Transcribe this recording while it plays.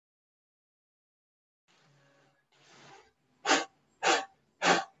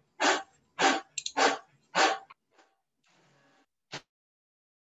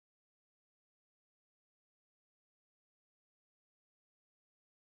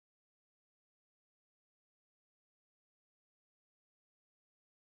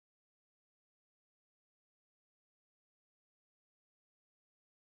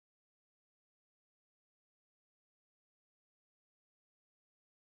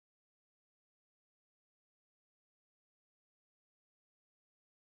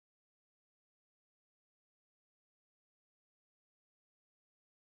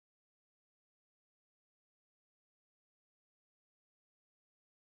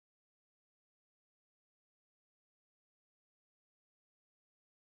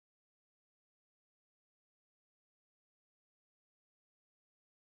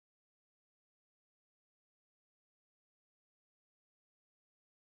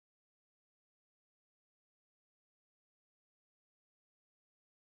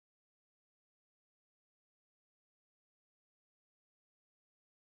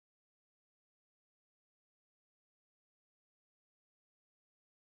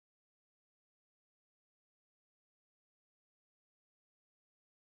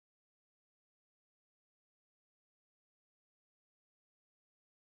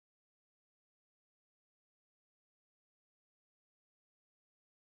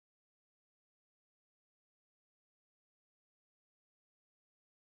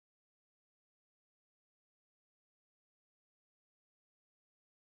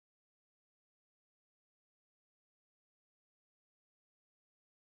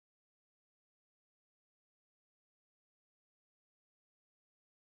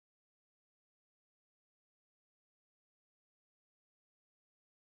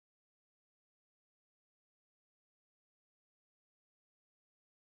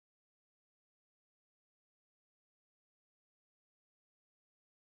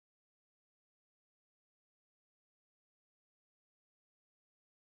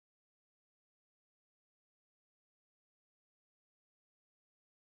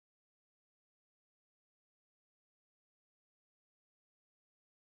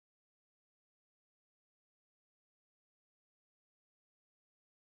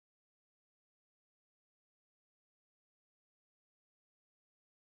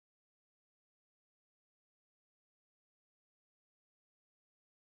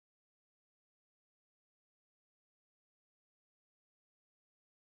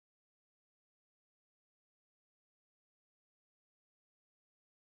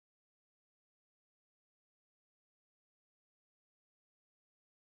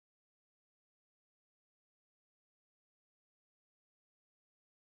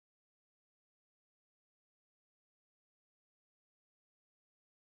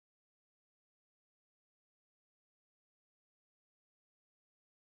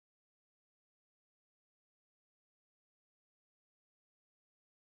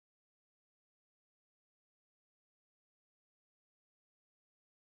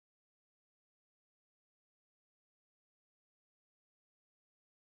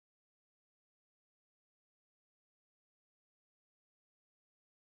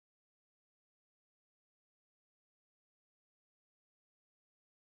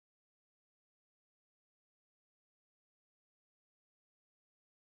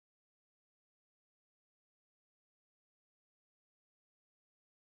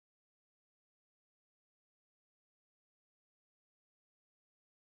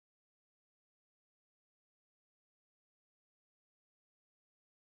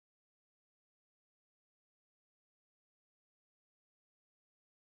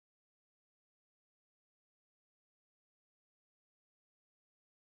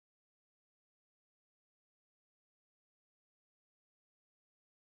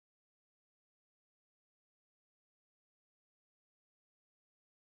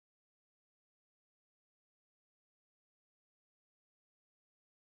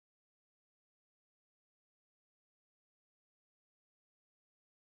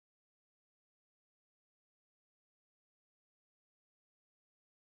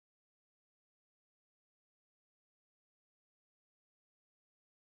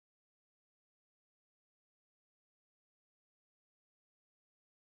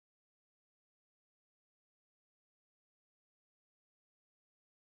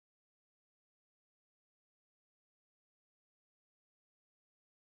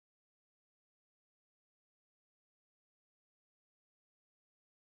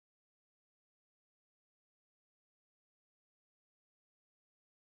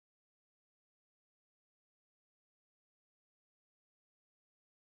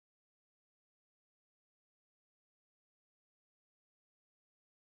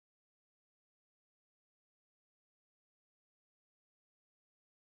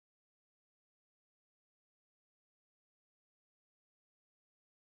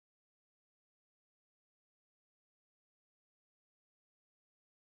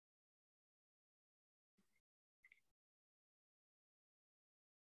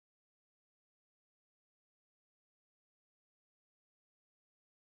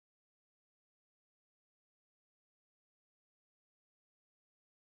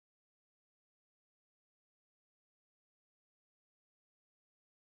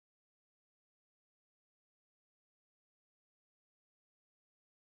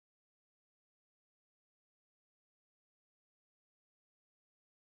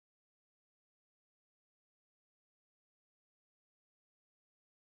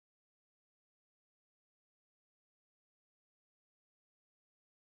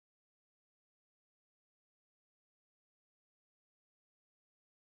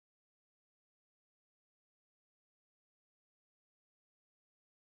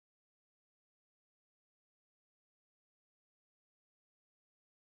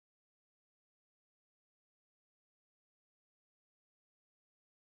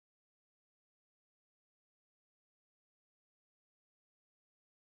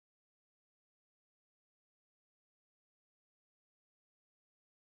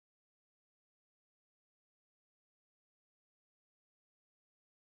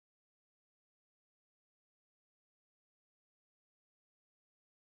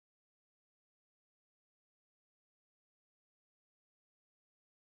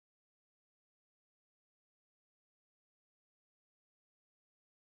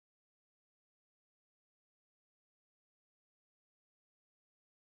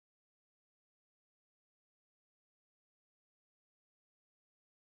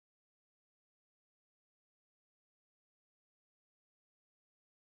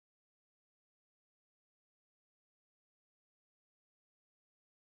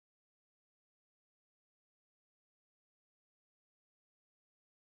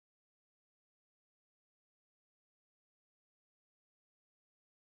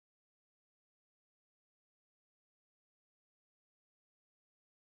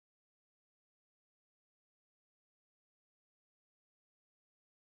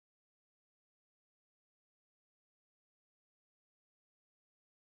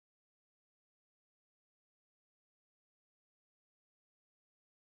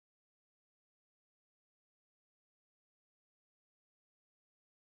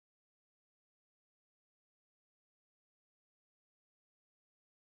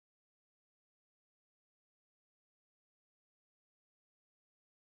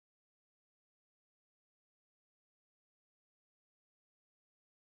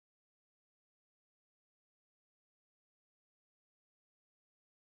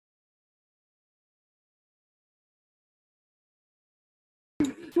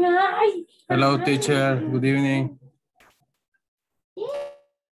Hello, teacher. Good evening.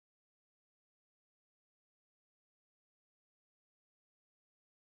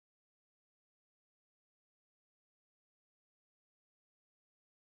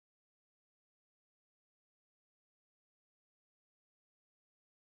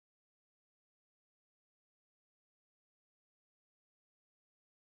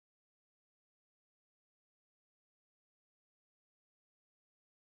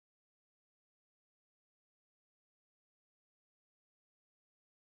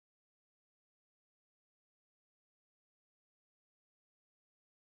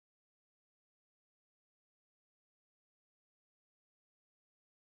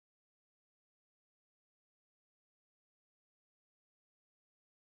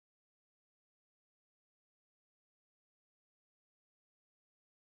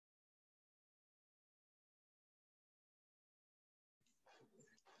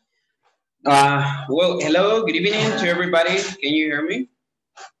 Well, hello, good evening to everybody. Can you hear me?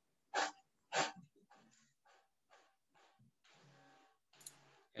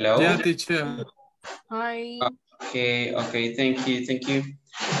 Hello? Yeah, teacher. Hi. Okay, thank you.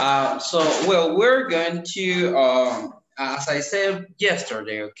 Well, we're going to, as I said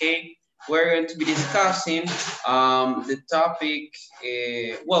yesterday, okay, we're going to be discussing the topic,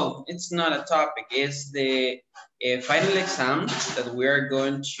 well, it's not a topic, it's the final exam that we are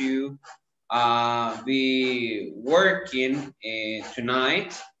going to be working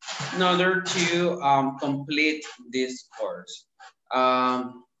tonight in order to complete this course.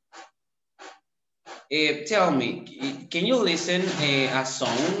 Tell me, can you listen a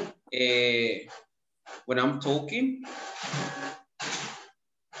song when I'm talking?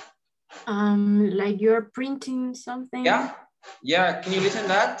 Like you're printing something? Yeah, can you listen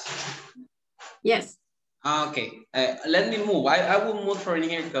that? Yes. Okay, let me move. I will move from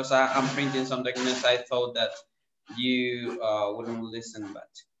here because I'm printing some documents. I thought that you wouldn't listen, but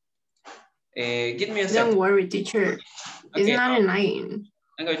give me a second. Don't worry, teacher. It's Okay, not annoying.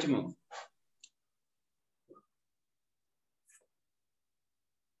 I'm going to move.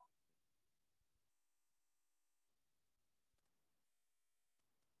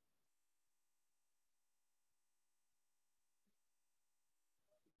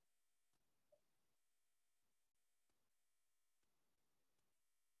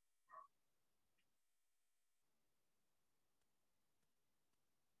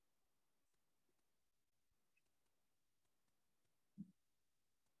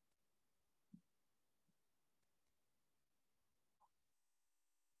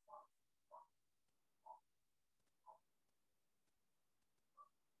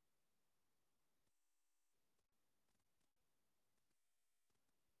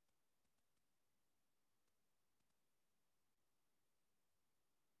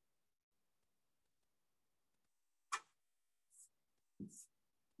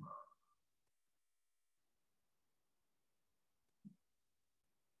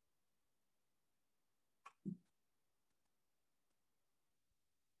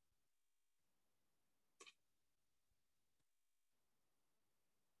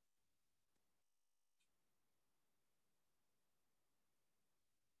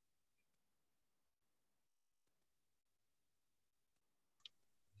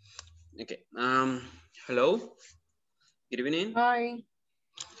 Okay. Hello. Good evening. Hi.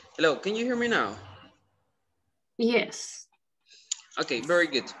 Hello. Can you hear me now? Yes. Okay. Very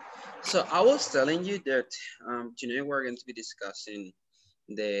good. So I was telling you that tonight we're going to be discussing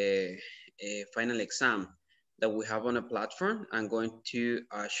the final exam that we have on a platform. I'm going to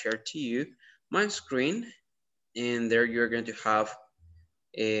share to you my screen, and there you're going to have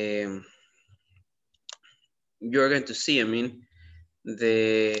you're going to see, I mean,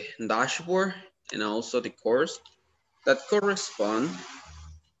 the dashboard and also the course that correspond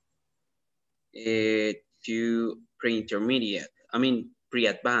to pre-intermediate, I mean,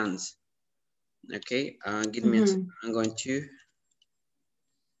 pre-advanced. Okay, give me a second. I'm going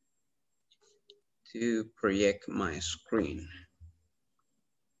to project my screen.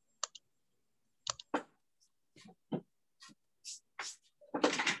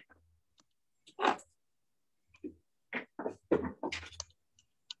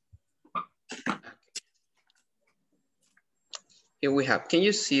 Here we have, can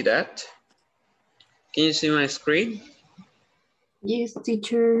you see that? Can you see my screen? Yes,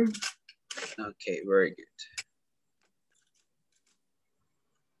 teacher. Okay, very good.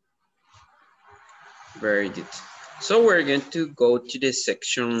 Very good. So we're going to go to the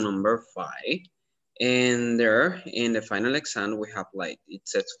section number 5. And there in the final exam, we have like, it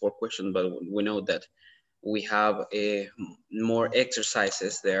says 4 questions, but we know that we have more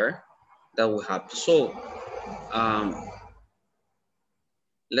exercises there that we have to solve.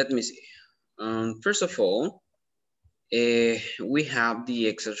 Let me see. First of all, we have the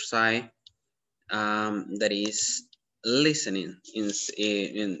exercise that is listening. In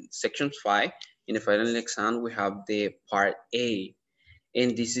section 5, in the final exam, we have the part A,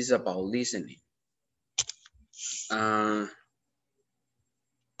 and this is about listening.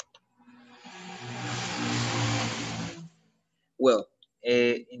 Well,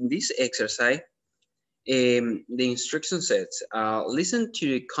 in this exercise, the instruction says, listen to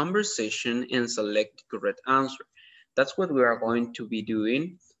the conversation and select the correct answer. That's what we are going to be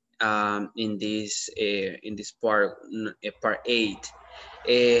doing in this part 8.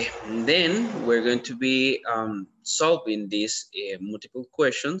 Then we're going to be solving these multiple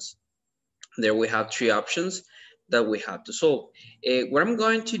questions. There we have 3 options that we have to solve. What I'm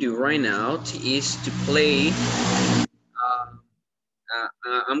going to do right now is to play.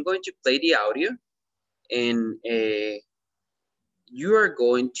 I'm going to play the audio, and you are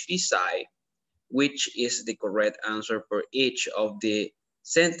going to decide which is the correct answer for each of the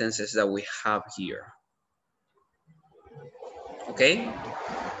sentences that we have here. Okay?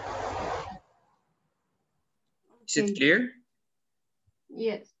 Is it clear?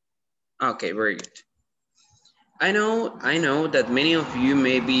 Yes. Okay, very good. I know that many of you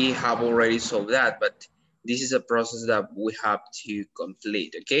maybe have already solved that, but this is a process that we have to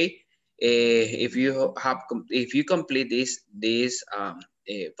complete, okay? If you complete this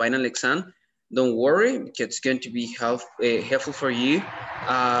final exam, don't worry, because it's going to be helpful for you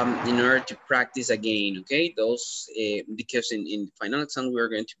in order to practice again, okay? Those because in final exam we're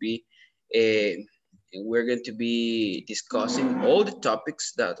going to be discussing all the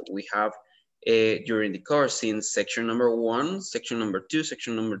topics that we have during the course in section number 1, section number 2,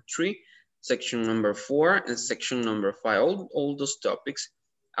 section number 3, section number 4, and section number 5. All those topics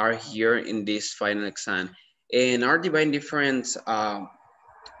are here in this final exam, and are divided different.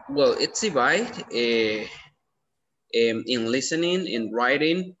 Well, it's divided in listening, in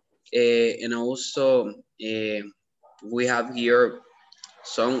writing, and also we have here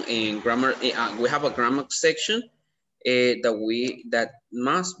some in grammar. We have a grammar section that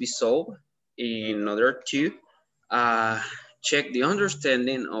must be solved in order to check the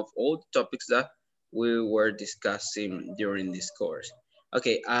understanding of all the topics that we were discussing during this course.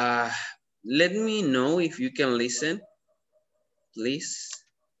 Okay, let me know if you can listen, please.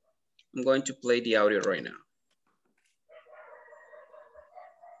 I'm going to play the audio right now.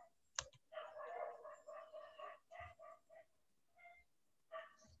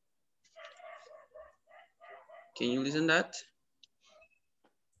 Can you listen that?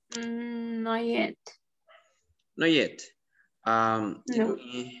 Not yet. Not yet. No.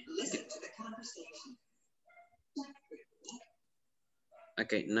 Listen to the conversation.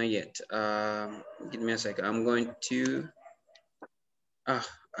 Okay, not yet. Give me a second. I'm going to. I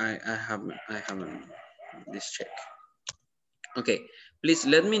haven't. This check. Okay, please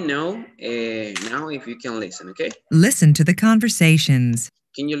let me know now if you can listen. Okay. Listen to the conversations.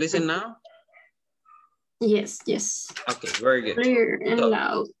 Can you listen now? Yes, yes. Okay, very good. Clear and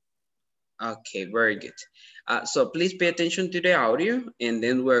loud. Okay, very good. So please pay attention to the audio, and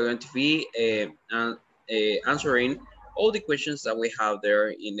then we're going to be answering all the questions that we have there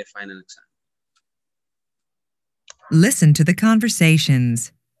in the final exam. Listen to the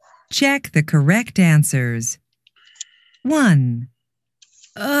conversations. Check the correct answers. 1.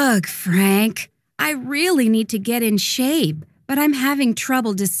 Ugh, Frank. I really need to get in shape, but I'm having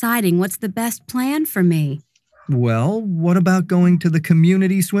trouble deciding what's the best plan for me. Well, what about going to the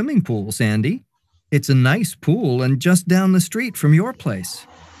community swimming pool, Sandy? It's a nice pool and just down the street from your place.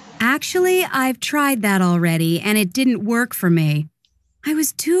 Actually, I've tried that already, and it didn't work for me. I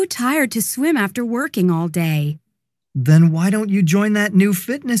was too tired to swim after working all day. Then why don't you join that new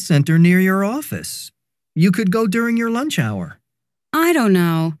fitness center near your office? You could go during your lunch hour. I don't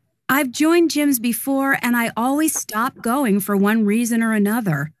know. I've joined gyms before, and I always stop going for one reason or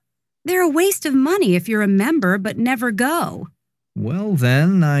another. They're a waste of money if you're a member but never go. Well,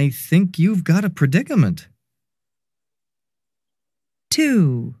 then, I think you've got a predicament.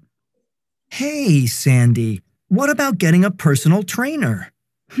 2. Hey, Sandy, what about getting a personal trainer?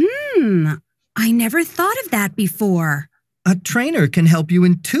 I never thought of that before. A trainer can help you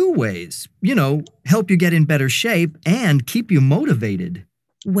in 2 ways. You know, help you get in better shape and keep you motivated.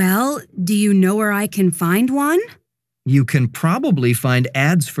 Well, do you know where I can find one? You can probably find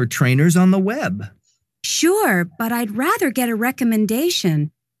ads for trainers on the web. Sure, but I'd rather get a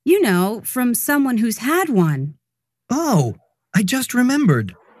recommendation, you know, from someone who's had one. Oh, I just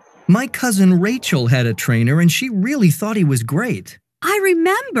remembered. My cousin Rachel had a trainer and she really thought he was great. I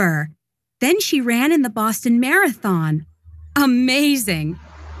remember. Then she ran in the Boston Marathon. Amazing.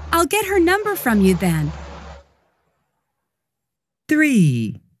 I'll get her number from you then.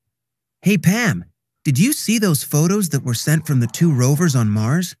 3. Hey, Pam, did you see those photos that were sent from the 2 rovers on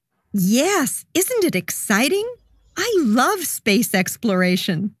Mars? Yes, isn't it exciting? I love space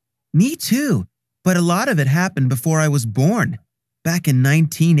exploration. Me too, but a lot of it happened before I was born, back in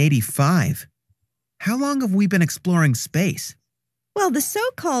 1985. How long have we been exploring space? Well, the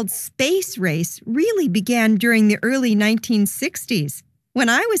so-called space race really began during the early 1960s, when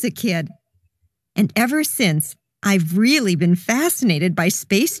I was a kid. And ever since, I've really been fascinated by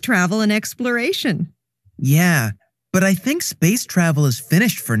space travel and exploration. Yeah, but I think space travel is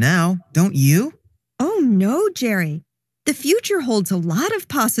finished for now, don't you? Oh no, Jerry. The future holds a lot of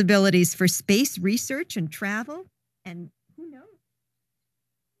possibilities for space research and travel, and who knows?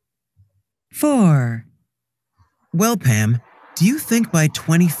 4. Well, Pam, do you think by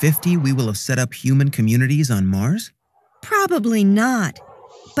 2050 we will have set up human communities on Mars? Probably not.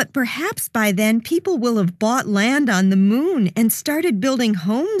 But perhaps by then people will have bought land on the moon and started building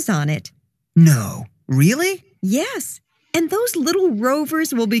homes on it. No, really? Yes, and those little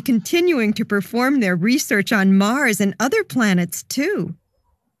rovers will be continuing to perform their research on Mars and other planets too.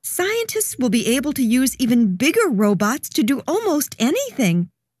 Scientists will be able to use even bigger robots to do almost anything,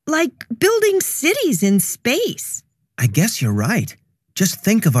 like building cities in space. I guess you're right. Just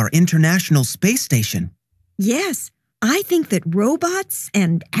think of our International Space Station. Yes, I think that robots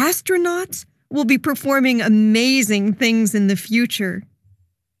and astronauts will be performing amazing things in the future.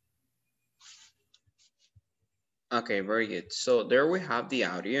 Okay, very good. So there we have the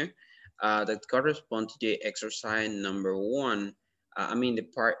audio that corresponds to the exercise number 1. The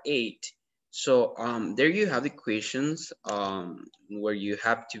part 8. So there you have the questions where you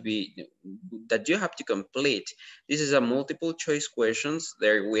have to complete. This is a multiple choice questions.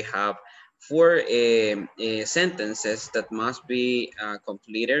 There we have 4 sentences that must be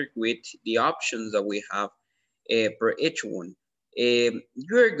completed with the options that we have per each one. You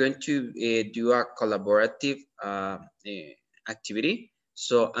are going to do a collaborative activity.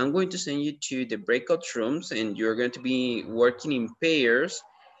 So I'm going to send you to the breakout rooms and you're going to be working in pairs.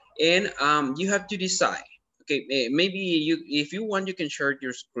 And you have to decide, okay, maybe if you want, you can share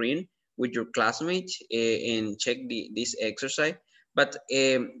your screen with your classmates and check this exercise. But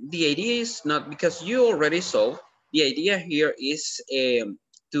the idea is not, because you already solved, the idea here is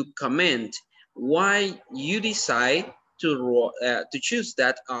to comment why you decide to choose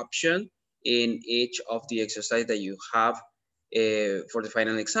that option in each of the exercise that you have for the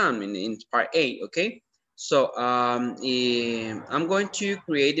final exam in part 8, okay? So I'm going to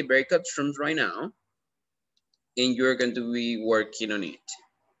create the breakout rooms right now, and you're going to be working on it.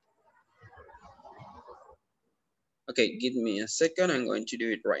 Okay, give me a second. I'm going to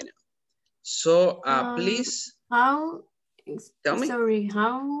do it right now. So please tell me. Sorry,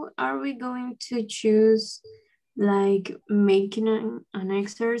 how are we going to choose, like, making an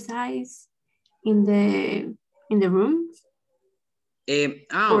exercise in the room?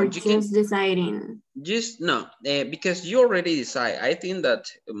 Or just deciding? Just no, because you already decide. I think that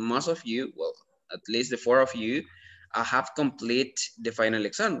most of you, well, at least the 4 of you, have complete the final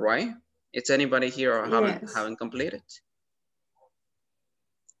exam, right? Is anybody here or haven't completed?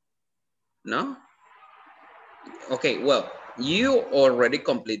 No? Okay, well, you already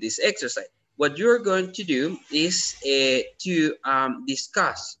complete this exercise. What you're going to do is to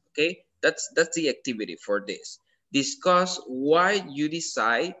discuss, okay? That's the activity for this. Discuss why you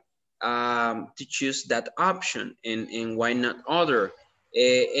decide to choose that option and why not other.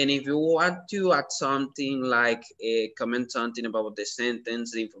 And if you want to add something like comment something about the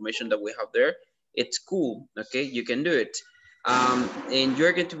sentence, the information that we have there, it's cool, okay? You can do it. And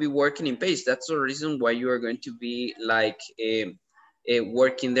you're going to be working in pace. That's the reason why you are going to be like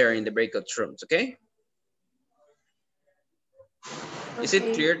working there in the breakout rooms, okay? Is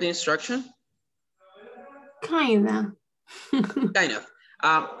it clear, the instruction? Kinda. Kind of.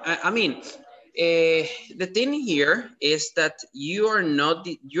 The thing here is that you're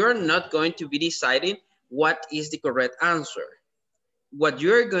not going to be deciding what is the correct answer. What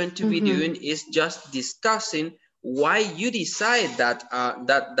you're going to be doing is just discussing why you decide that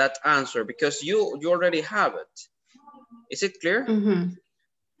that answer, because you already have it. Is it clear?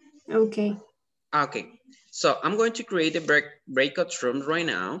 Okay. Okay. So I'm going to create the breakout rooms right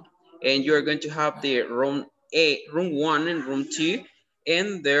now, and you're going to have the room 1 and room 2,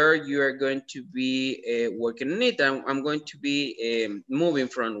 and there you are going to be working on it. I'm going to be moving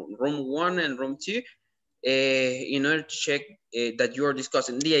from room 1 and room 2 in order to check that you are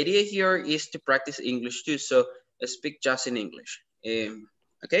discussing. The idea here is to practice English too, so speak just in English.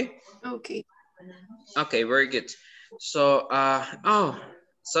 Okay? Okay. Okay, very good. So,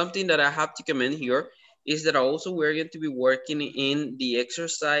 something that I have to comment here is that also we're going to be working in the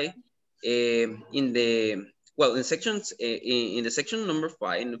exercise in the, well, in sections, in the section number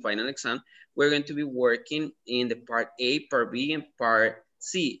 5, in the final exam, we're going to be working in the part A, part B, and part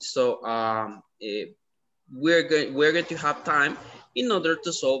C. So, we're going to have time in order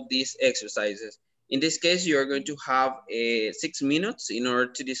to solve these exercises. In this case, you're going to have 6 minutes in order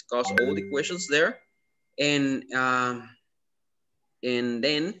to discuss all the questions there. And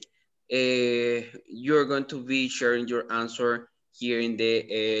then you're going to be sharing your answer here in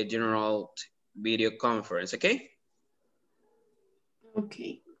the general video conference, okay?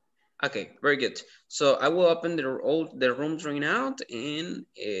 Okay. Okay, very good. So I will open all the rooms right now, and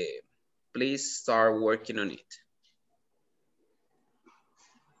please start working on it.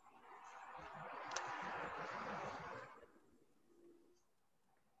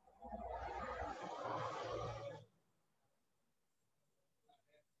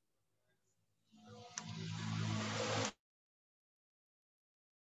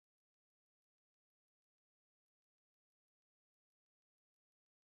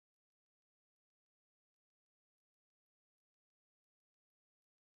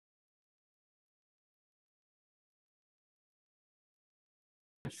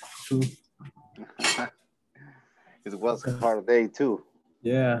 Two. It was a hard day too.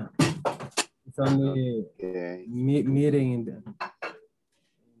 Yeah. It's only Okay. meeting in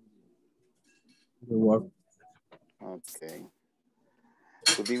the work. Okay.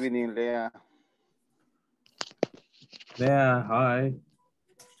 Good evening, Leah. Yeah, hi.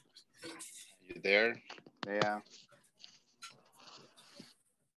 You there, Leah?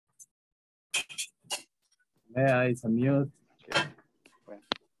 Yeah, it's a mute. Okay. Well,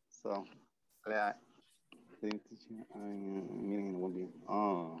 so, Leah, meeting will be.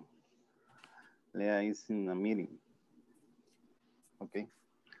 Oh, Leah is in a meeting. Okay.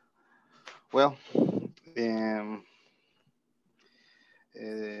 Well,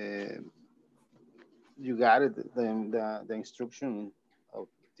 you got it. The instruction of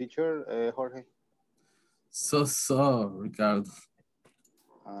teacher, Jorge. So, Ricardo.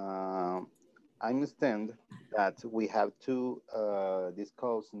 I understand that we have to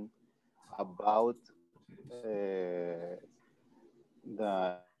discuss about the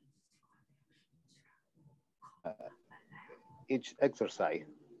each exercise.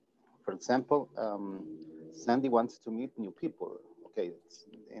 For example, Sandy wants to meet new people. Okay,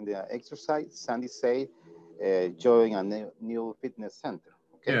 in the exercise, Sandy say, join a new fitness center.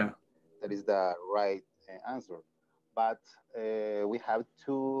 Okay, Yeah. that is the right answer. But we have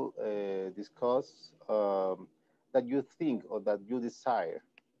to discuss that you think or that you desire.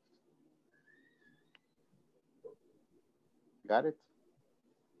 Got it?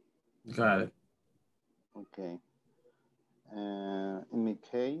 Got it. Okay. In my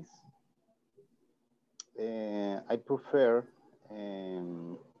case, I prefer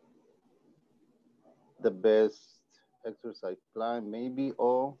the best exercise plan, maybe,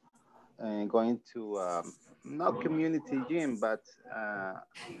 or going to not community gym, but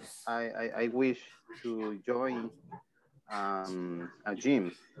I wish to join a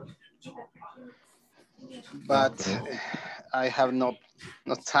gym, but okay. I have no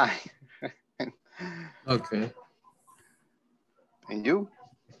time. Okay. And you?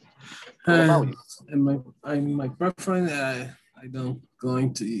 What about you? And my preference, I don't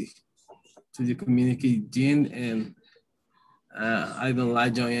going to the community gym, and I don't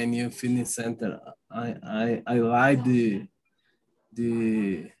like joining a new fitness center. I like the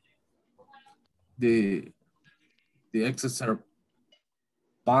exercise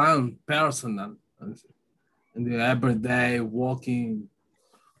plan personal, and the everyday walking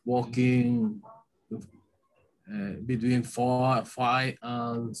between 4, 5,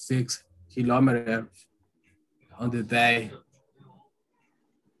 and 6 kilometers on the day.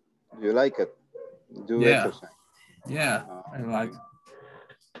 Do you like it? Do Yeah. exercise? Yeah, I like.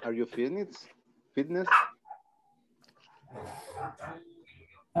 Are you fitness? Fitness?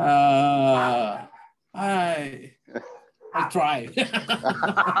 I try.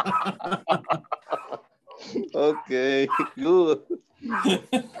 Okay, good.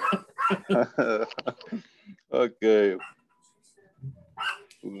 Okay.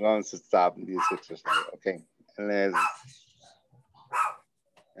 We're going to stop this exercise. Okay. Let's.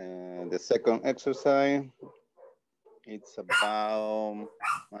 The second exercise, it's about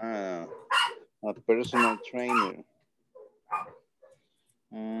a personal trainer.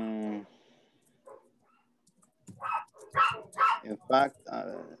 In fact,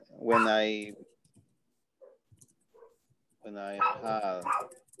 when I had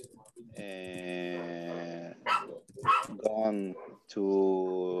gone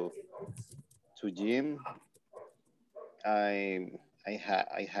to gym, I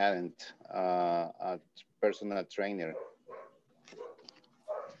hadn't a personal trainer.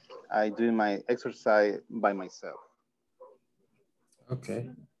 I do my exercise by myself. Okay.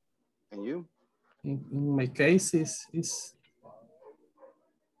 And you? In my case, is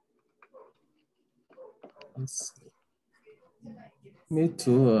me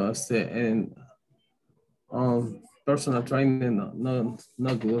too. And personal training,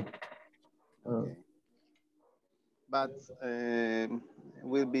 not good. Okay. But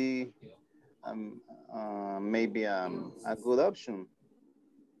will be maybe a good option.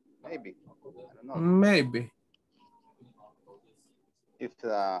 Maybe, I don't know. Maybe. If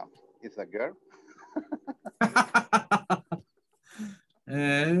it's a girl.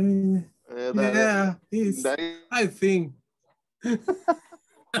 Yeah, I think.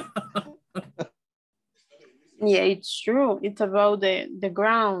 Yeah, it's true. It's about the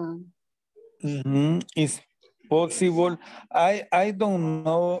ground. It's possible. I don't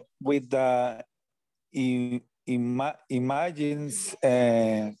know with the images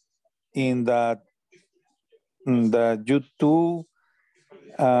in the YouTube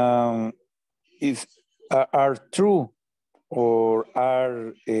is are true or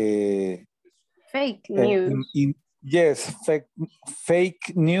are Fake news. yes,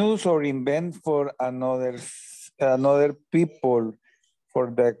 fake news or invent for another people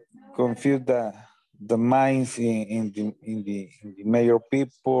for the confuse the minds in the major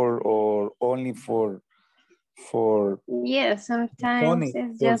people or only for Yeah, sometimes funny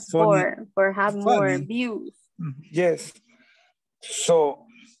it's for just funny for have more funny. views. Yes. So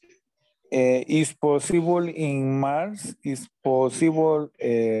is possible in Mars, is possible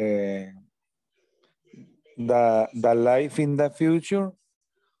the life in the future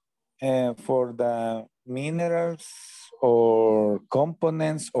for the minerals or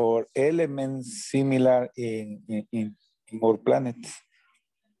components or elements similar in our planet.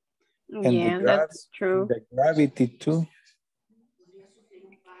 And Yeah, that's true. the gravity too.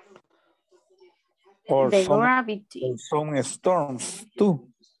 Or the gravity. or some storms too.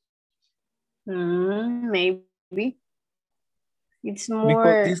 Maybe. It's Because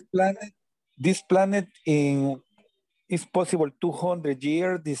more. this planet is possible 200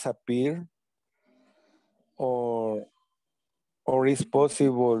 years disappear or is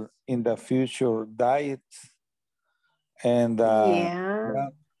possible in the future diet and Yeah.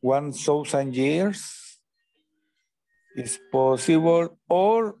 1,000 years is possible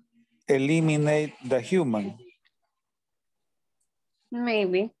or eliminate the human.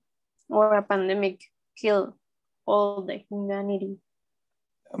 Maybe. Or a pandemic kill all the humanity.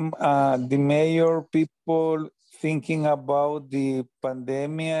 The major people thinking about the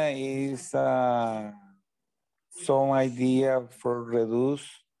pandemic is some idea for reduce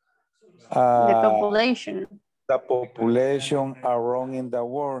the population. The population around in the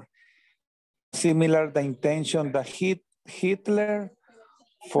world. Similar the intention that Hitler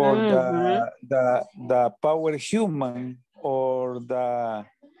for the power human or the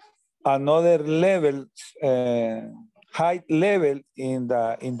another level high level in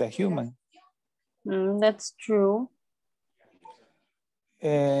the human. That's true.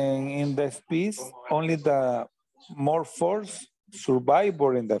 And in the species, only the more force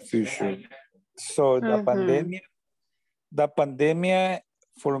survivor in the future. So the pandemic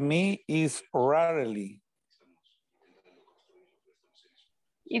for me is rarely.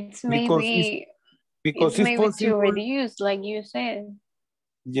 It's maybe it's maybe possible, to reduce, like you said.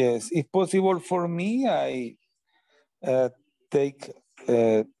 Yes, it's possible for me. I take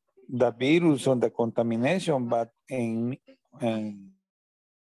the virus on the contamination, but in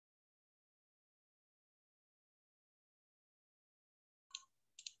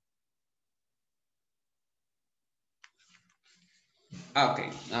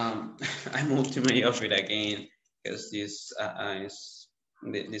Okay, I moved to my office again because this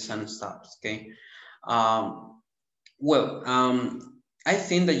sun stops. Okay, well, I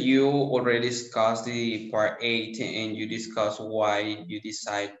think that you already discussed the part 8 and you discussed why you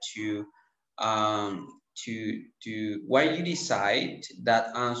decide to why you decide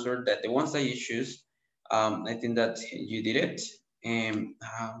that answer that the ones that you choose. I think that you did it. And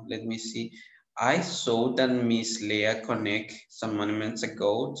let me see. I saw that Miss Leah connect some monuments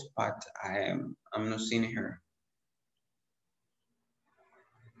ago, but I'm not seeing her.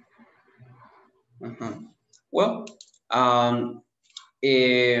 Well,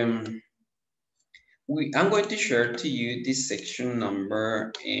 I'm going to share to you this section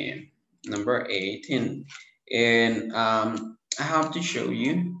number 18, and I have to show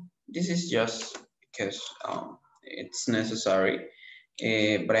you. This is just because it's necessary,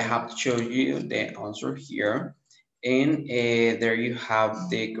 but I have to show you the answer here, and there you have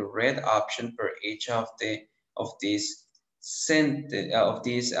the correct option for each of these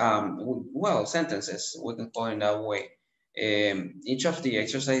sentences. We can call it that way. Each of the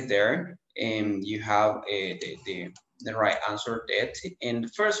exercise there, and you have the right answer that. And the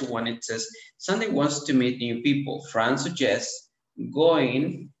first one, it says, Sandy wants to meet new people. Fran suggests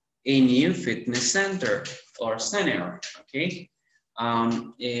going a new fitness center or center, okay?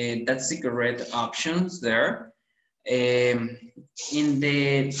 That's the correct options there. In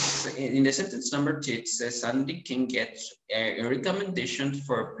the sentence number 2, it says Sandy can get a recommendation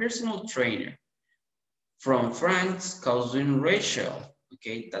for a personal trainer from Frank's cousin Rachel.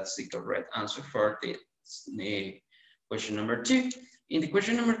 Okay, that's the correct answer for the question number 2. In the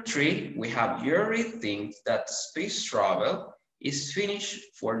question number 3, we have you already think that space travel is finished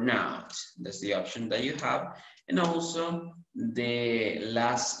for now. That's the option that you have. And also the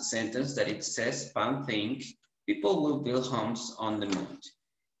last sentence that it says, Pan think people will build homes on the moon.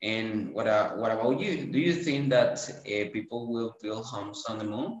 And what about you? Do you think that people will build homes on the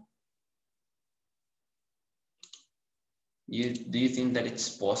moon? Do you think that it's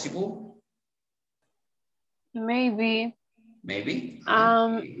possible? Maybe. Maybe?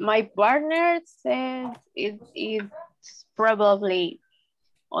 My partner says it's probably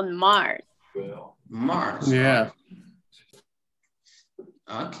on Mars. Mars? Yeah.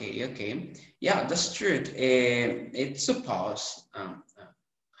 Okay. Yeah, that's true. It's supposed.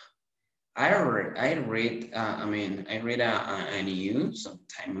 I read a news some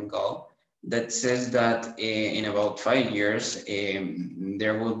time ago that says that in about 5 years,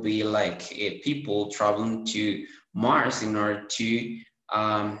 there will be like people traveling to Mars in order to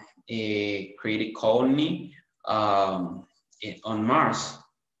create a colony on Mars.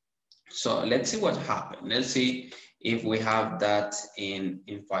 So let's see what happens. Let's see if we have that in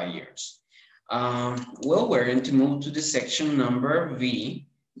 5 years. Well, we're going to move to the section number V,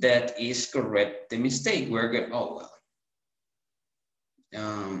 that is correct the mistake. We're going, oh, well.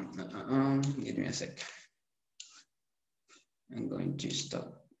 Give me a sec. I'm going to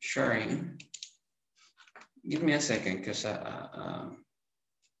stop sharing. Give me a second, because I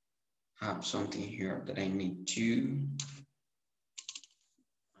have something here that I need to.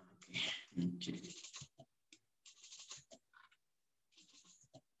 Okay.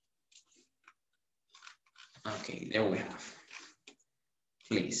 Okay, there we have.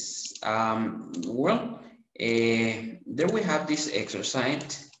 Please. Well, there we have this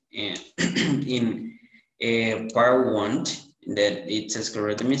exercise in part 1 that it says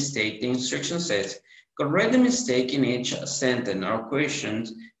correct the mistake. The instruction says correct the mistake in each sentence or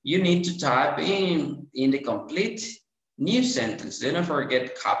questions. You need to type in the complete new sentence. Do not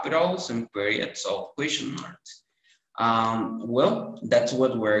forget capitals and periods or question marks. Well, that's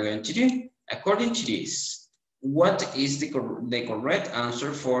what we're going to do. According to this, what is the correct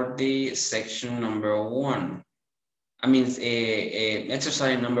answer for the section number 1? I mean,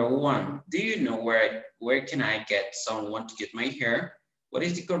 exercise number 1. Do you know where can I get someone to get my hair? What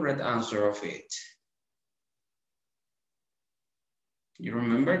is the correct answer of it? You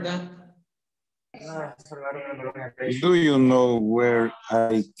remember that? Do you know where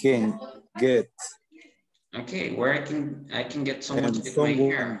I can get? Okay, where I can get someone to get my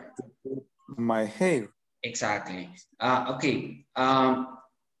hair. My hair. Exactly. Okay.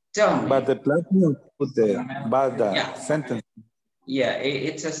 Tell me. But the platform put the sentence. Yeah,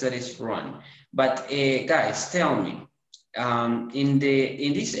 it says that it's wrong. But guys, tell me. In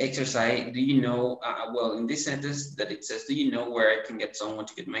this exercise, do you know? Well, in this sentence that it says, do you know where I can get someone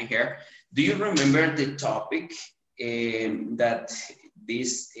to get my hair? Do you remember the topic that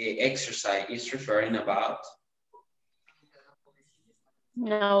this exercise is referring about?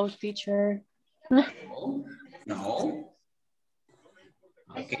 No, teacher. No.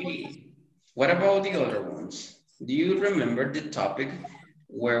 Okay. What about the other ones? Do you remember the topic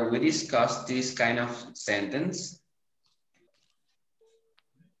where we discussed this kind of sentence?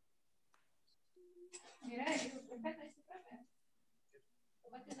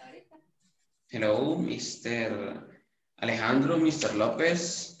 Hello, Mr. Alejandro, Mr.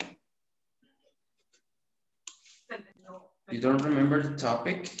 Lopez. You don't remember the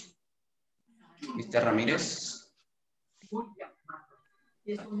topic? Mr. Ramirez?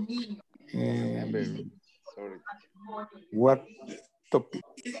 Sorry. What topic?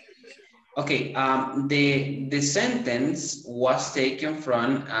 Okay, the sentence was taken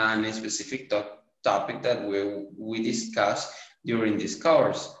from a specific topic that we discussed during this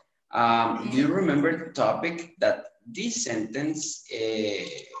course. Do you remember the topic that this sentence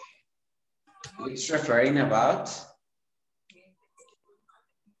is referring about?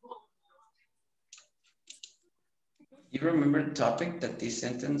 You remember the topic that this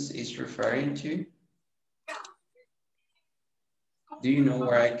sentence is referring to? Do you know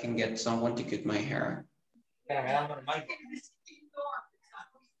where I can get someone to cut my hair?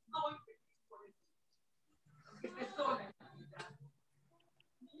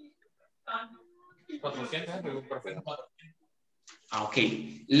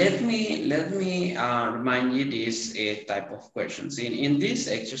 Okay, let me remind you this type of questions. In this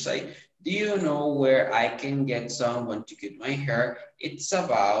exercise, do you know where I can get someone to cut my hair? It's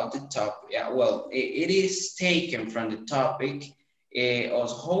about the topic. Yeah, well, it is taken from the topic of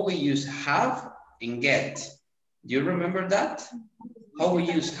how we use have and get. Do you remember that? How we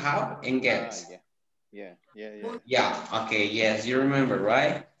use have and get. Yeah. Yeah, okay, yes, you remember,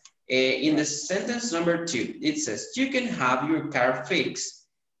 right? In the sentence number 2, it says, you can have your car fixed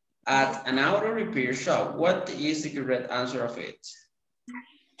at an auto repair shop. What is the correct answer of it?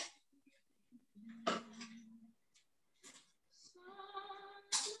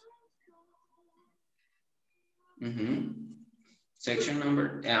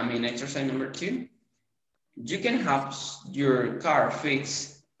 Exercise number 2. You can have your car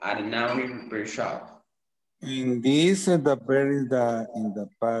fixed at an auto repair shop. In this, the verb is in the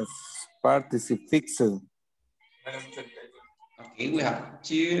past participle fixed. Okay, we have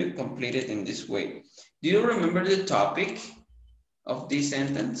to complete it in this way. Do you remember the topic of this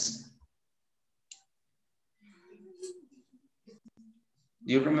sentence?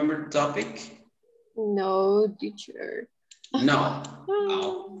 Do you remember the topic? No, teacher. No.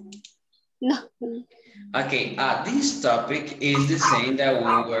 Oh. No. Okay, this topic is the same that we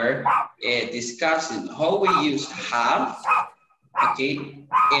were discussing. How we use have, okay,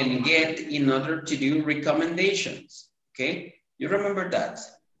 and get in order to do recommendations, okay? You remember that?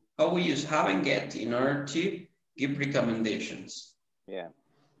 How we use have and get in order to give recommendations. Yeah.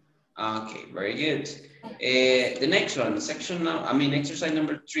 Okay, very good. The next one, exercise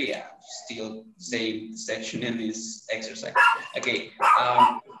number 3. I still say section in this exercise. Okay,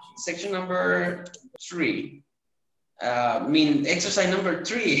 section number 3. Exercise number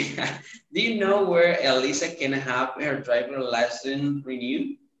 3. Do you know where Elisa can have her driver license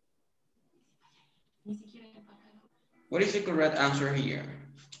renewed? What is the correct answer here?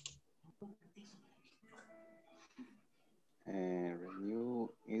 Renew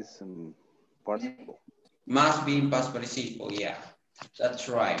is participle. Must be in past participle, yeah. That's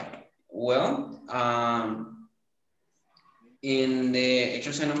right. Well, in the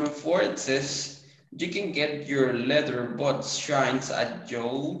exercise number 4, it says, you can get your leather boots shines at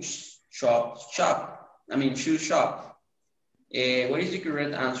Joe's shoe shop. What is the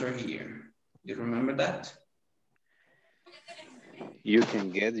correct answer here? Do you remember that? You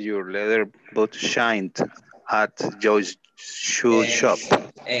can get your leather boot shined at Joe's shoe shop.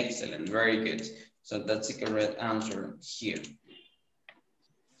 Excellent, very good. So that's the correct answer here.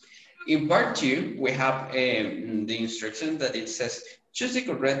 In part 2, we have the instruction that it says, choose the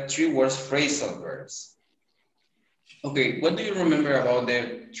correct 3 words phrasal verbs. Okay, what do you remember about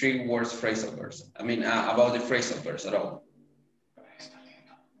the 3 words phrasal verbs? About the phrasal verbs at all?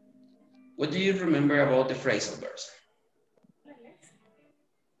 What do you remember about the phrasal verbs?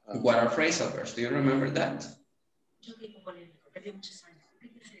 What are phrasal verbs? Do you remember that?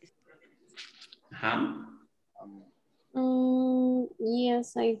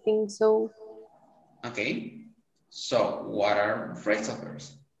 Yes, I think so. Okay, so what are phrasal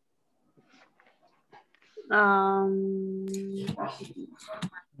verbs?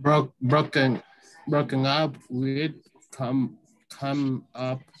 Broken up with, come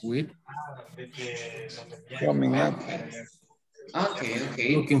up with. Coming up.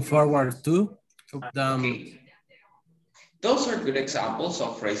 Okay. Looking forward to. Okay. Those are good examples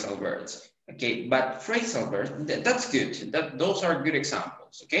of phrasal verbs. Okay, but phrasal verbs, that's good. Those are good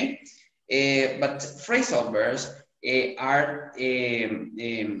examples, okay? But phrasal verbs are,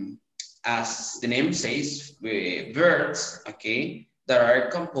 as the name says, verbs, okay, that are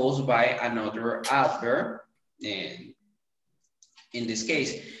composed by another adverb. In this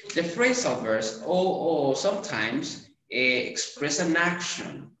case, the phrasal verbs sometimes express an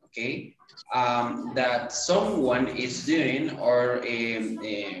action, okay, that someone is doing or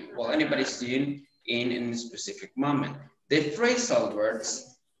anybody's doing in a specific moment. The phrasal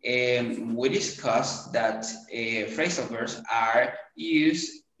verbs, we discussed that phrasal verbs are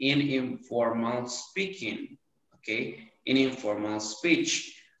used in informal speaking, okay, in informal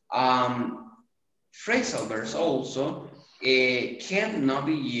speech. phrasal verbs also cannot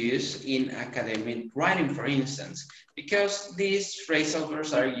be used in academic writing, for instance, because these phrasal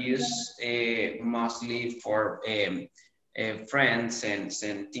verbs are used mostly for friends and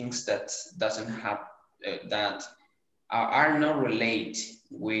things that doesn't have that are not related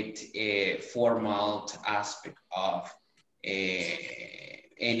with a formal aspect of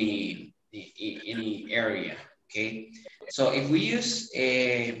any area. Okay, so if we use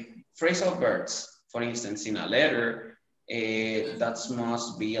phrasal verbs, for instance, in a letter, that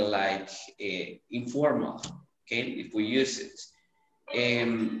must be like informal. Okay, if we use it.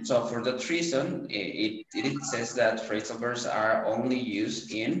 So for that reason, it says that phrasal verbs are only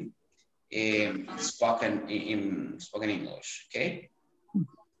used in spoken English. Okay.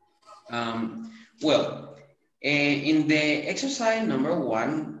 Well, in the exercise number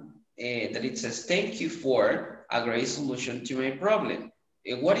 1, that it says, thank you for a great solution to my problem.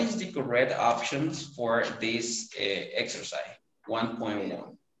 What is the correct options for this exercise?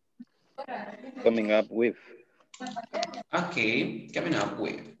 1.1. Coming up with. Okay, coming up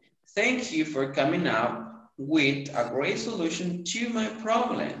with. Thank you for coming up with a great solution to my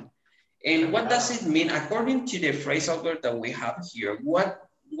problem. And what does it mean according to the phrasal verb that we have here? What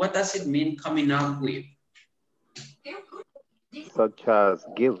does it mean coming up with? Such as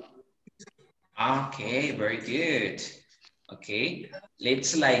give. Okay, very good. Okay,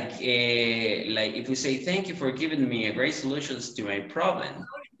 let's like if we say thank you for giving me a great solutions to my problem,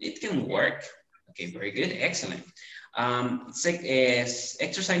 it can work. Okay, very good, excellent.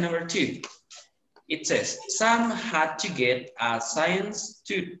 Exercise number 2. It says Sam had to get a science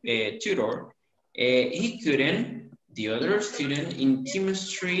tutor. He couldn't. The other student in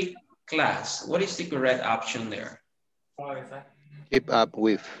chemistry class. What is the correct option there? Keep up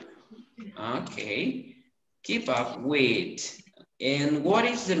with. Okay, keep up with. And what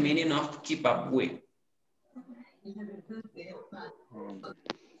is the meaning of keep up with?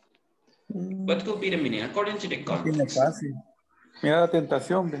 What could be the meaning according to the context? Mira la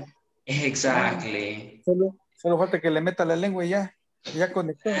tentación, ¿ve? Exactly. Solo falta que le meta la lengua y ya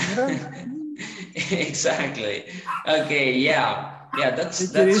conectó, mira. Exactly. Okay, yeah, that's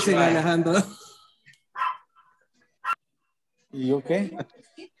right. Alejandro? ¿Y yo qué?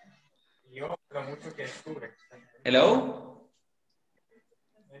 Hello?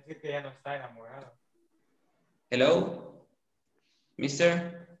 Hello?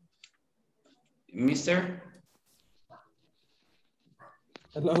 Mister?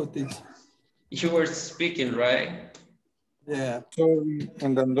 Hello, teacher. You were speaking, right? Yeah. So,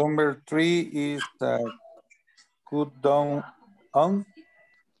 and the number 3 is put down on.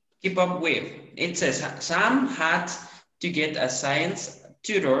 Keep up with. It says Sam had to get a science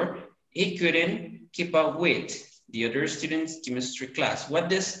tutor he couldn't keep up with the other students' chemistry class. What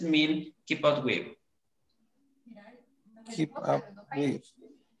does it mean, keep up with? Keep up with.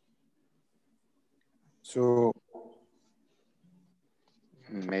 So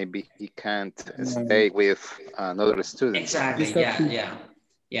maybe he can't stay with another student. Exactly,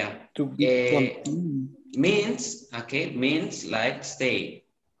 yeah. To be means like stay.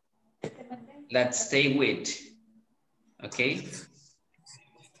 Let's stay with, okay?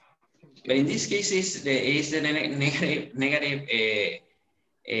 But in this case, is the negative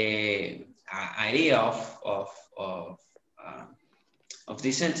idea of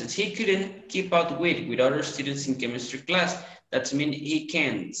this sentence. He couldn't keep up with other students in chemistry class. That means he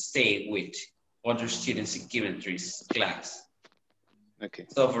can't stay with other students in chemistry class. Okay.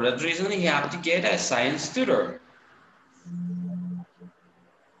 So for that reason, he had to get a science tutor.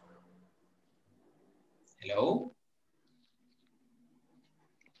 Hello?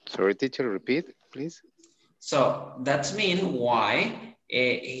 Sorry, teacher, repeat, please. So that's mean why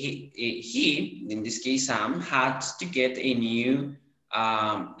he, in this case, Sam, had to get a new,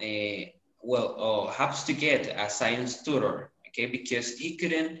 has to get a science tutor, okay? Because he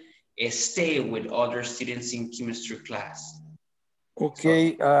couldn't stay with other students in chemistry class.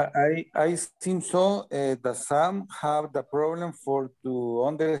 Okay, so, I think so that some have the problem to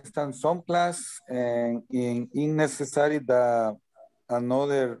understand some class and in necessary the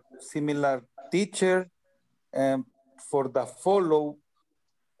another similar teacher and for the follow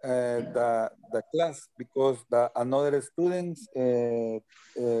the class because the another students to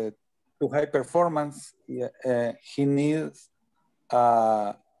high performance he needs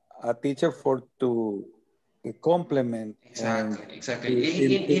a teacher to complement. Exactly.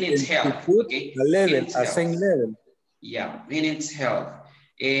 He needs help. Okay. Same level. Yeah, he needs help.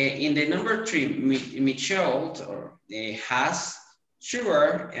 In the number 3, Michelle has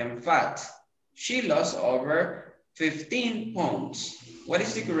sugar and fat. She lost over 15 pounds. What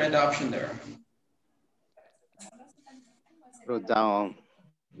is the correct option there? Go down.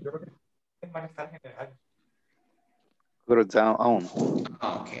 Go down on.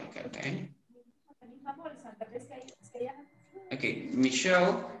 Okay. Okay,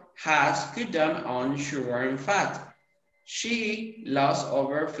 Michelle has cut down on sugar and fat. She lost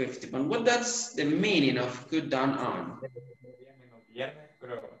over 50 pounds. What that's the meaning of cut down on?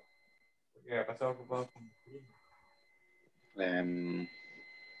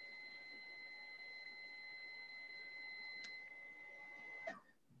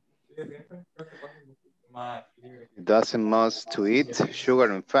 It doesn't must to eat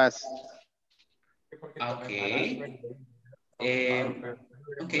sugar and fast. Okay.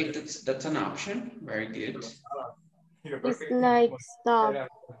 Okay, that's an option. Very good. It's like stop.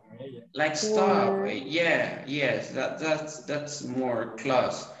 Like stop. Yeah, yes, that's more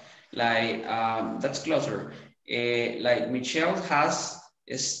close. Like that's closer. Like Michelle has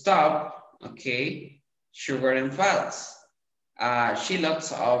stopped, okay, sugar and fats. She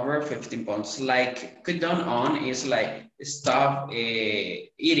lost over 15 pounds. Like cut down on is like stop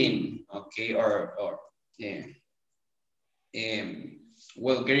eating, okay, or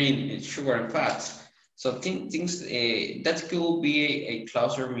well, green sugar and fats. So things that could be a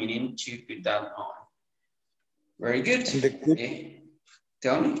closer meaning to cut down on. Very good.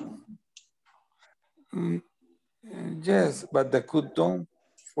 Tell me. Yes, but the cut down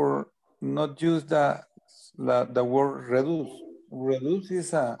for not use the word reduce. Reduce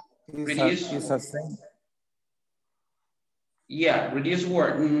is a same. Yeah, reduce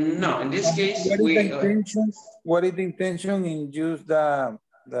word. No, in this case, what is the intention in use the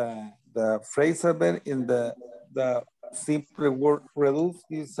phrasal verb in the simple word reduce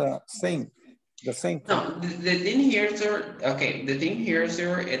is same. The same thing. No, the thing here, sir, okay, the thing here,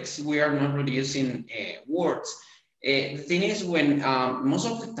 sir, it's we are not reducing words. The thing is when most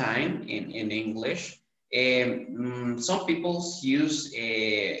of the time in English, some people use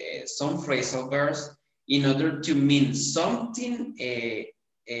some phrasal verbs in order to mean something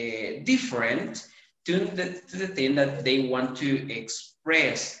different to the thing that they want to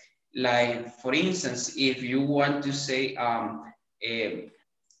express. Like, for instance, if you want to say,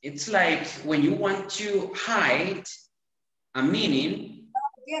 it's like when you want to hide a meaning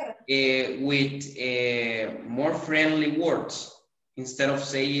with more friendly words, instead of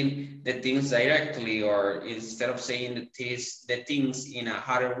saying the things directly, or instead of saying the things in a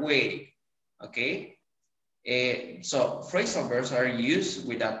harder way, okay? So phrasal verbs are used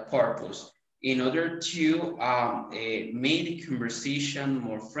with that purpose in order to make the conversation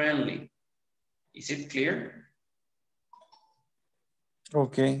more friendly. Is it clear?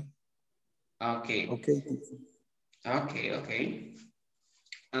 Okay. Okay. Okay.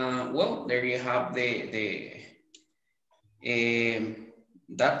 Well, there you have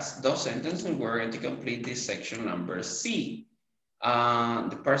that's those sentences. We're going to complete this section number C.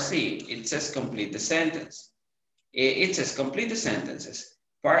 The part C, it says complete the sentence. It says complete the sentences.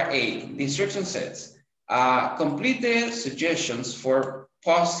 Part A, the instruction says, complete the suggestions for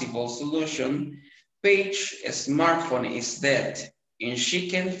possible solution. Paige smartphone is dead and she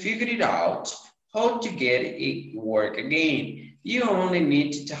can figure it out how to get it work again. You only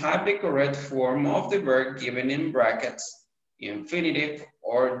need to have the correct form of the verb given in brackets, infinitive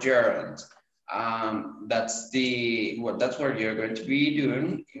or gerund. That's what you're going to be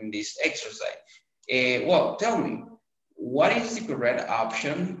doing in this exercise. Well, tell me, what is the correct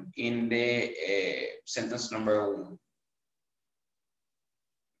option in the sentence number 1?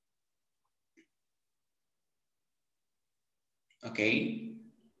 Okay,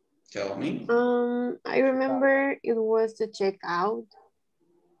 tell me. I remember it was to check out.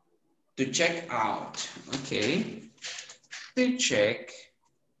 To check out, okay. To check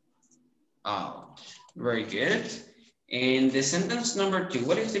out, very good. And the sentence number 2,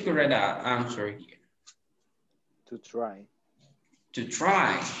 what is the correct answer here? To try. To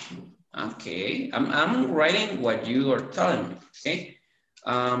try, okay. I'm writing what you are telling me, okay.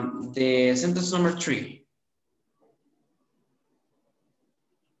 The sentence number 3.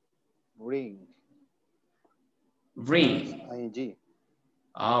 Ring. Ring. ING.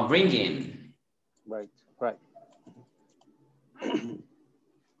 Ringing. Right.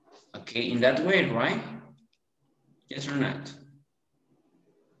 Okay, in that way, right? Yes or not?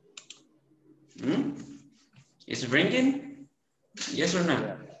 Is ringing? Yes or no?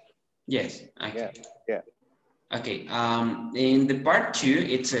 Yeah. Yes. Okay. Yeah. Okay. In the part 2,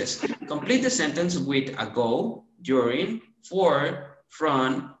 it says complete the sentence with a go, during, for,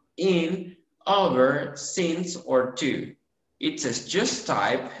 from, in, over, since, or to. It says just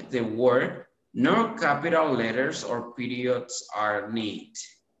type the word, no capital letters or periods are needed.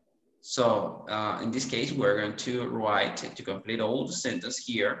 So in this case, we're going to write, to complete all the sentence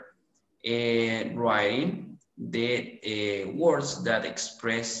here, and writing the words that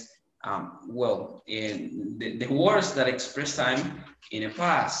express, the words that express time in the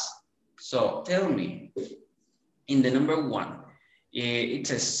past. So tell me, in the number 1, it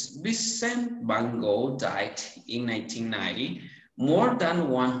says, Vincent van Gogh died in 1990, more than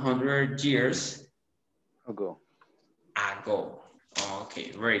 100 years ago.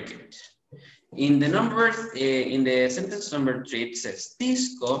 Okay, very good. In the sentence number 3, it says,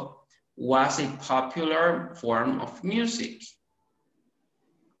 disco was a popular form of music.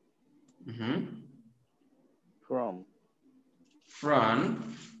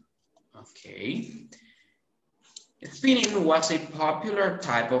 From, okay. Spinning was a popular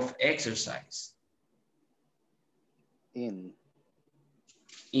type of exercise. In,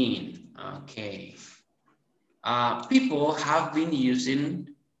 okay. People have been using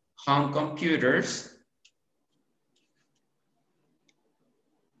home computers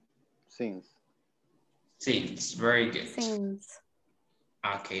since. Very good.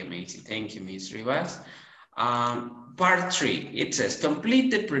 Okay, amazing. Thank you, Ms. Rivas. Part 3, it says, complete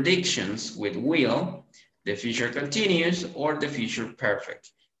the predictions with will, the future continuous, or the future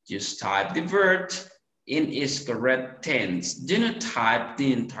perfect. Just type the verb in its correct tense. Do not type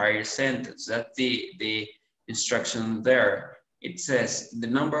the entire sentence. That's the instruction there. It says the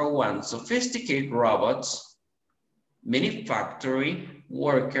number 1, sophisticated robots, manufacturing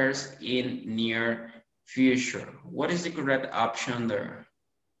workers in near future. What is the correct option there?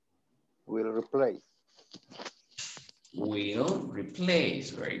 Will replace. Will replace,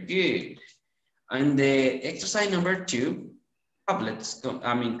 very good. And the exercise number 2,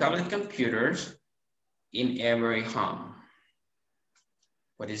 tablet computers in every home.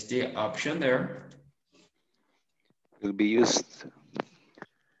 What is the option there? Will be used.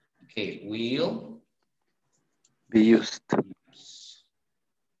 Okay, will be used.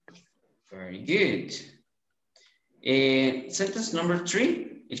 Very good. Sentence number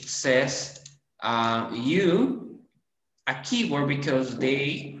 3, it says, you, a keyword because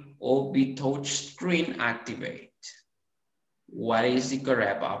they will be touch screen activate. What is the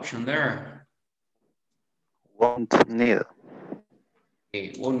correct option there? Won't need.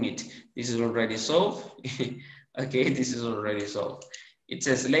 Okay, won't need. This is already solved. Okay, this is already solved. It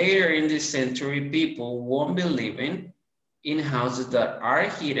says later in this century, people won't be living in houses that are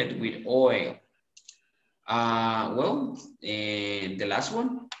heated with oil. And the last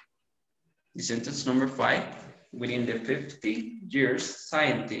one, the sentence number 5, within the 50 years,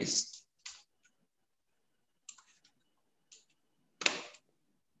 scientists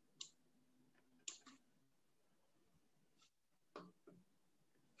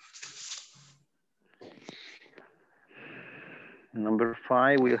Number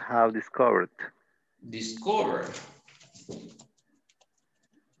 5, we have discovered.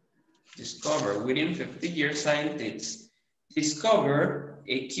 Discover within 50 years, scientists discover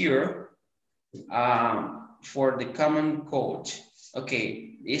a cure for the common cold.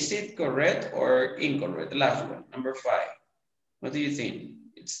 Okay, is it correct or incorrect? The last one, number 5. What do you think?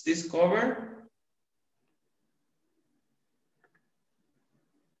 It's discover?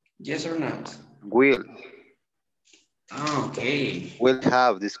 Yes or not? Will. Okay. Will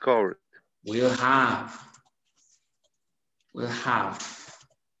have discovered. Will have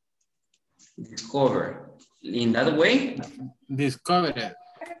discover. In that way? Discover it.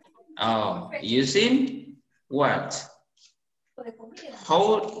 Oh, using what?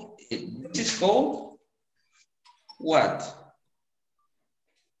 How this is called? What?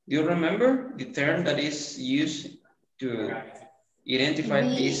 Do you remember the term that is used to identify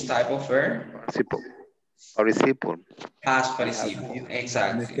this type of verb? Participle. Participle. Past participle,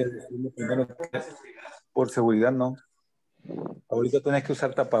 exactly. Por seguridad, no. Ahorita tenés que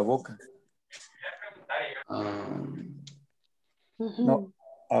usar tapabocas. No,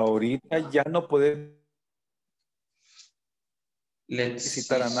 ahorita ya no puedes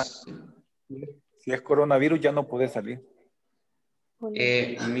visitar a nadie. Si es coronavirus, ya no puedes salir.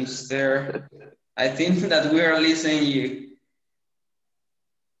 Mr. I think that we are listening you.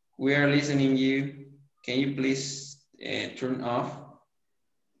 We are listening you. Can you please turn off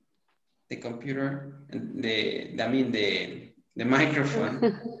the computer and the microphone?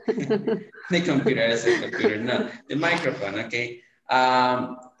 The computer is a computer, no, the microphone, okay.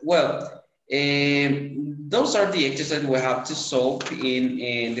 Those are the exercises we have to solve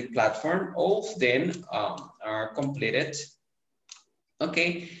in the platform. All of them are completed.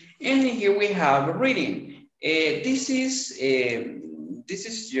 Okay, and here we have reading. This is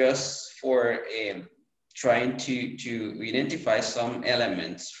just for trying to identify some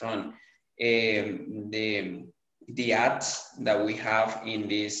elements from the ads that we have in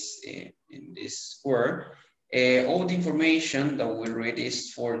this square. All the information that we read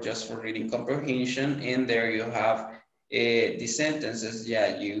is just for reading comprehension, and there you have the sentences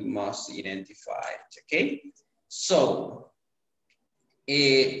that you must identify. Okay, so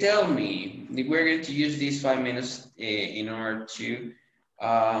tell me, we're going to use these 5 minutes in order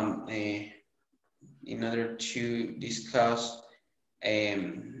to discuss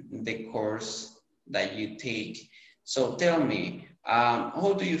the course that you take. So tell me,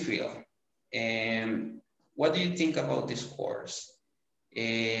 how do you feel? What do you think about this course?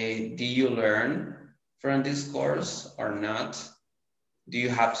 Do you learn from this course or not? Do you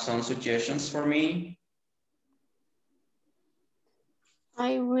have some suggestions for me?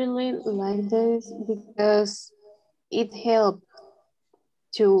 I really like this because it helps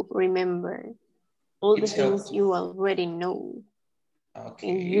to remember all the things you already know. Okay.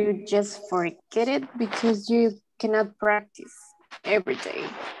 And you just forget it because you cannot practice every day.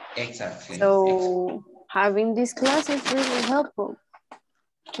 Exactly. So having this class is really helpful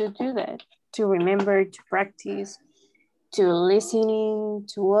to do that, to remember, to practice, to listening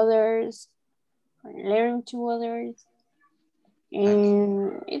to others, learn to others.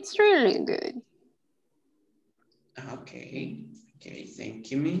 And it's really good. Okay, thank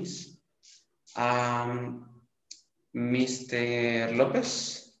you, Miss. Mr.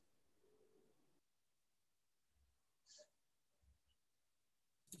 Lopez.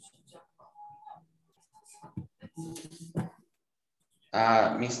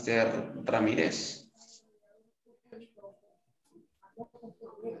 Mr. Ramirez.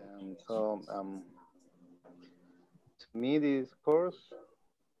 To me, this course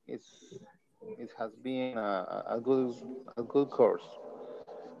it has been a good course.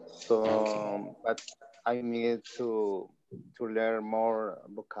 So, but I need to learn more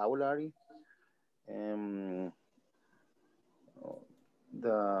vocabulary.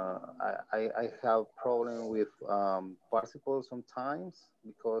 I have problem with participles sometimes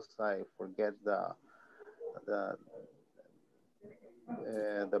because I forget the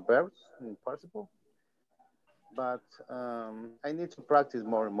verbs in participle. But I need to practice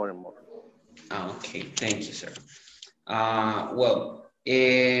more and more and more. Okay, thank you, sir. Well,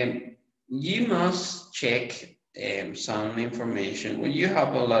 you must check some information. Well, you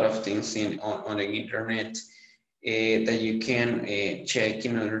have a lot of things on the internet that you can check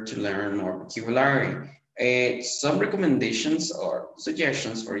in order to learn more vocabulary. Some recommendations or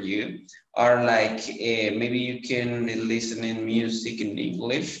suggestions for you are like maybe you can listen in music in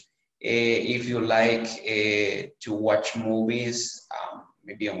English. If you like to watch movies,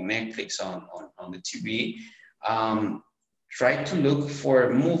 maybe on Netflix, on the TV, try to look for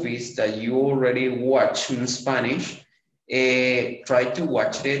movies that you already watch in Spanish. Try to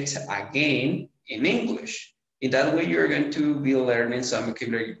watch it again in English. In that way, you're going to be learning some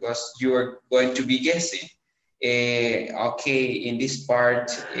vocabulary because you're going to be guessing. Okay, in this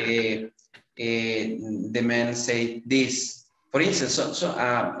part, the man said this. For instance,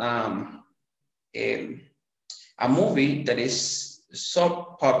 a movie that is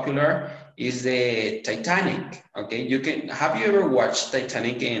so popular is the Titanic. Okay, have you ever watched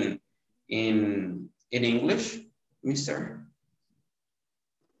Titanic in English, Mister?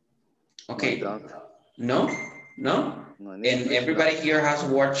 Okay, no. And everybody here has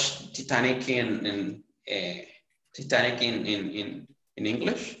watched Titanic in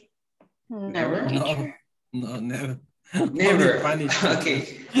English? Never? No, never. Never.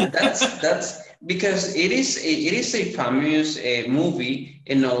 Okay, that's because it is a famous movie,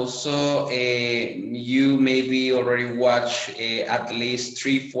 and also you maybe already watch at least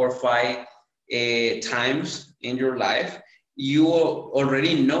 3, 4, 5 times in your life. You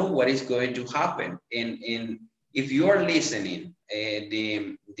already know what is going to happen, and if you are listening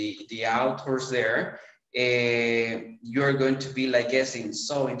the authors there, you're going to be like guessing.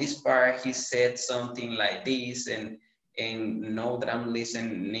 So in this part, he said something like this, and know that I'm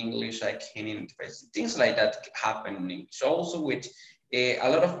listening in English, I can interpret things like that happen in English. Also with a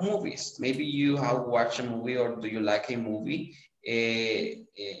lot of movies, maybe you have watched a movie or do you like a movie,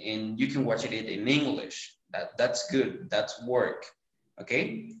 and you can watch it in English. That's good, that's work.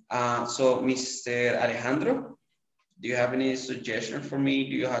 Okay, so Mr. Alejandro, do you have any suggestion for me?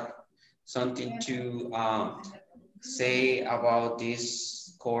 Do you have something to say about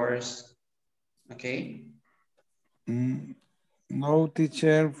this course? Okay. No,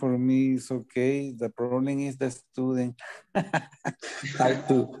 teacher, for me it's okay. The problem is the student. Hard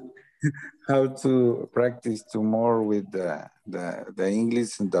to how to practice to more with the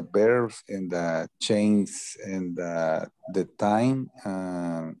English and the verbs and the chains and the time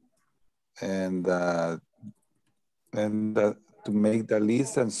and to make the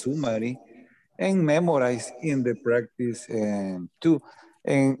list and summary and memorize in the practice and too.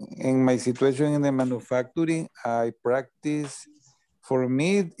 And in my situation in the manufacturing, I practice. For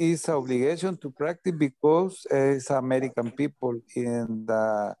me, it is an obligation to practice because it's American people in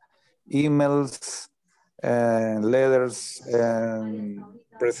the emails and letters and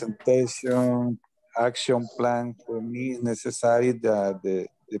presentation, action plan. For me, it's necessary that the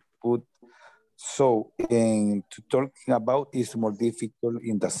put. So, and to talking about is more difficult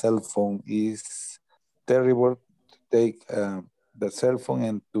in the cell phone. Is terrible to take the cell phone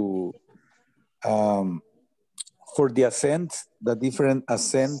and to for the accents, the different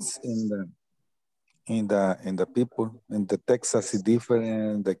accents in the people. In the Texas is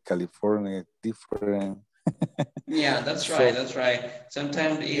different, the California is different. Yeah, that's right. That's right.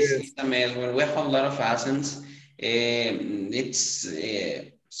 Sometimes it's a mess when we have a lot of accents. It's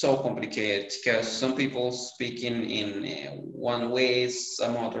so complicated because some people speaking in one way,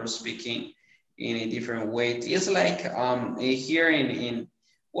 some others speaking in a different way. It's like here in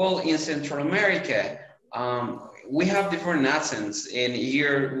Central America, we have different accents, and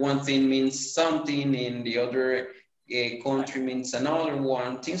here one thing means something, and the other country means another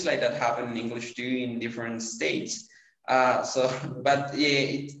one. Things like that happen in English too in different states. But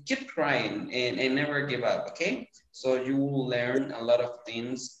keep trying and never give up, okay? So you will learn a lot of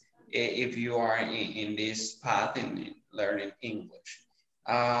things if you are in this path in learning English.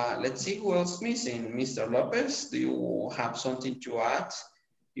 Let's see who else missing. Mr. Lopez, do you have something to add?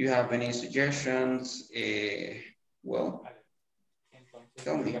 Do you have any suggestions? Well,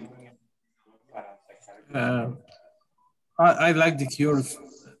 tell me. I like the course,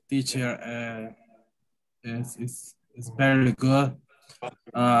 teacher. It's very good.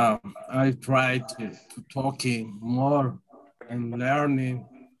 I try to talking more and learning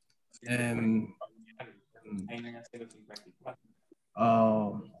and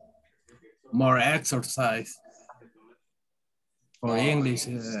more exercise for English.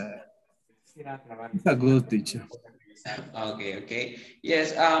 It's a good teacher. Okay.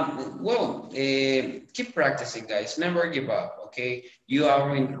 Yes, keep practicing, guys. Never give up, okay? You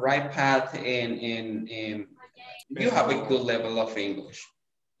are in the right path and you have a good level of English.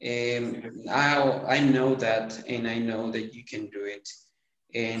 I know that, and I know that you can do it,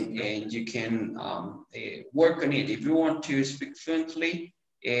 and you can work on it. If you want to speak fluently,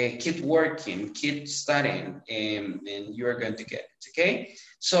 keep working, keep studying, and you are going to get it, okay?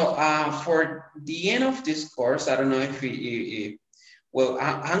 So for the end of this course, I don't know if I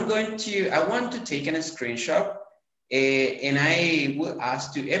want to take a screenshot and I will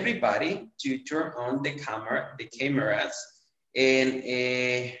ask to everybody to turn on the cameras. And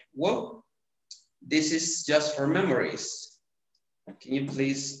this is just for memories. Can you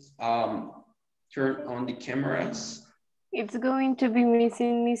please turn on the cameras? It's going to be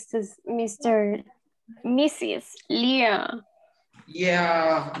missing Mrs. Leah.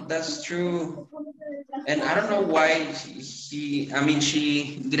 Yeah, that's true. And I don't know why she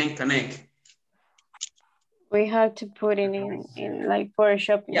didn't connect. We have to put it in like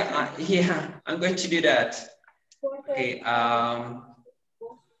Photoshop. Yeah, I'm going to do that. Okay,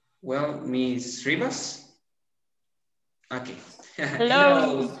 Miss Rivas. Okay.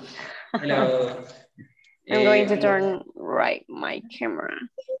 Hello. Hello. I'm going to turn my camera.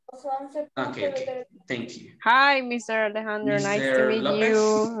 Okay. Thank you. Hi, Mr. Alejandro. Mr. Nice to meet Lopez. you.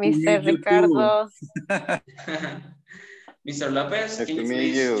 Mr. Ricardo. Mr. Lopez, Nice can you to meet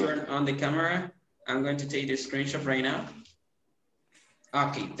please you. turn on the camera? I'm going to take the screenshot right now.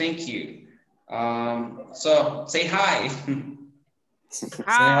 Okay, thank you. So say hi. Say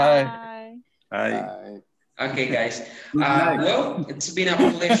hi. Hi. Okay, guys. It's been a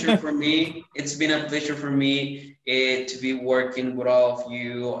pleasure for me. It's been a pleasure for me to be working with all of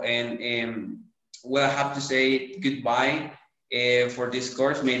you. And I have to say goodbye for this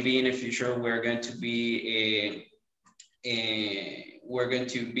course. Maybe in the future we're going to be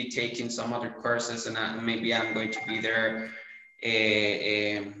taking some other courses, and maybe I'm going to be there.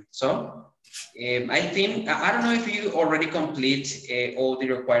 I think, I don't know if you already complete all the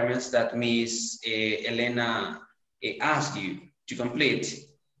requirements that Miss Elena asked you to complete.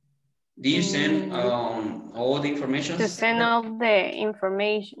 Do you send all the information? To send all the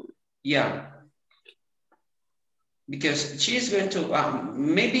information. Yeah. Because she's going to,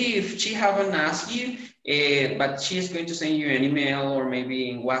 maybe if she haven't asked you, but she's going to send you an email, or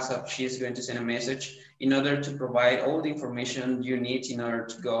maybe in WhatsApp, she's going to send a message in order to provide all the information you need in order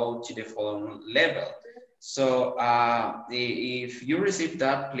to go to the following level. So if you receive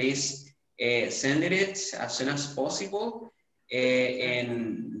that, please send it as soon as possible.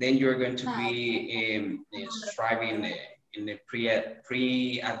 And then you're going to be striving in the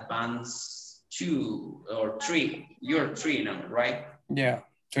pre-advanced 2 or 3. You're 3 now, right? Yeah,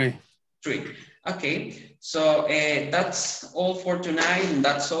 3. 3. Okay, so that's all for tonight, and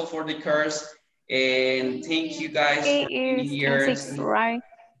that's all for the course. And thank you guys for being here. 26, right?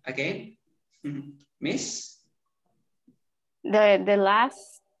 Okay, Miss? The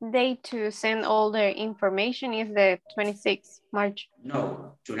last day to send all the information is the 26th March.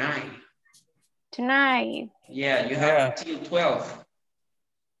 No, tonight. Tonight. Yeah, you have till 12.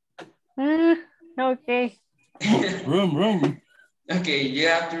 Okay. Room. Okay, you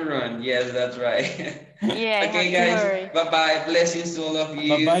have to run. Yes, that's right. Yeah. Okay, guys. Bye-bye. Blessings to all of you.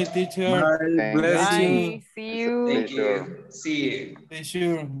 Bye-bye, teacher. Bye. Bless you. Bye. See you. Thank you. See you.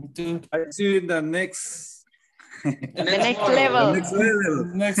 Pleasure. Me too. I see you in the next. The next level.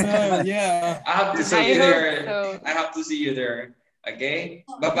 Next level, yeah. I have to see you there. I have to see you there. Okay.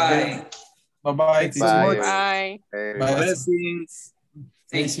 Bye-bye. Bye-bye, teacher. Bye. Blessings.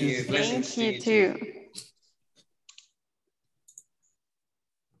 Thank you. Thank you too.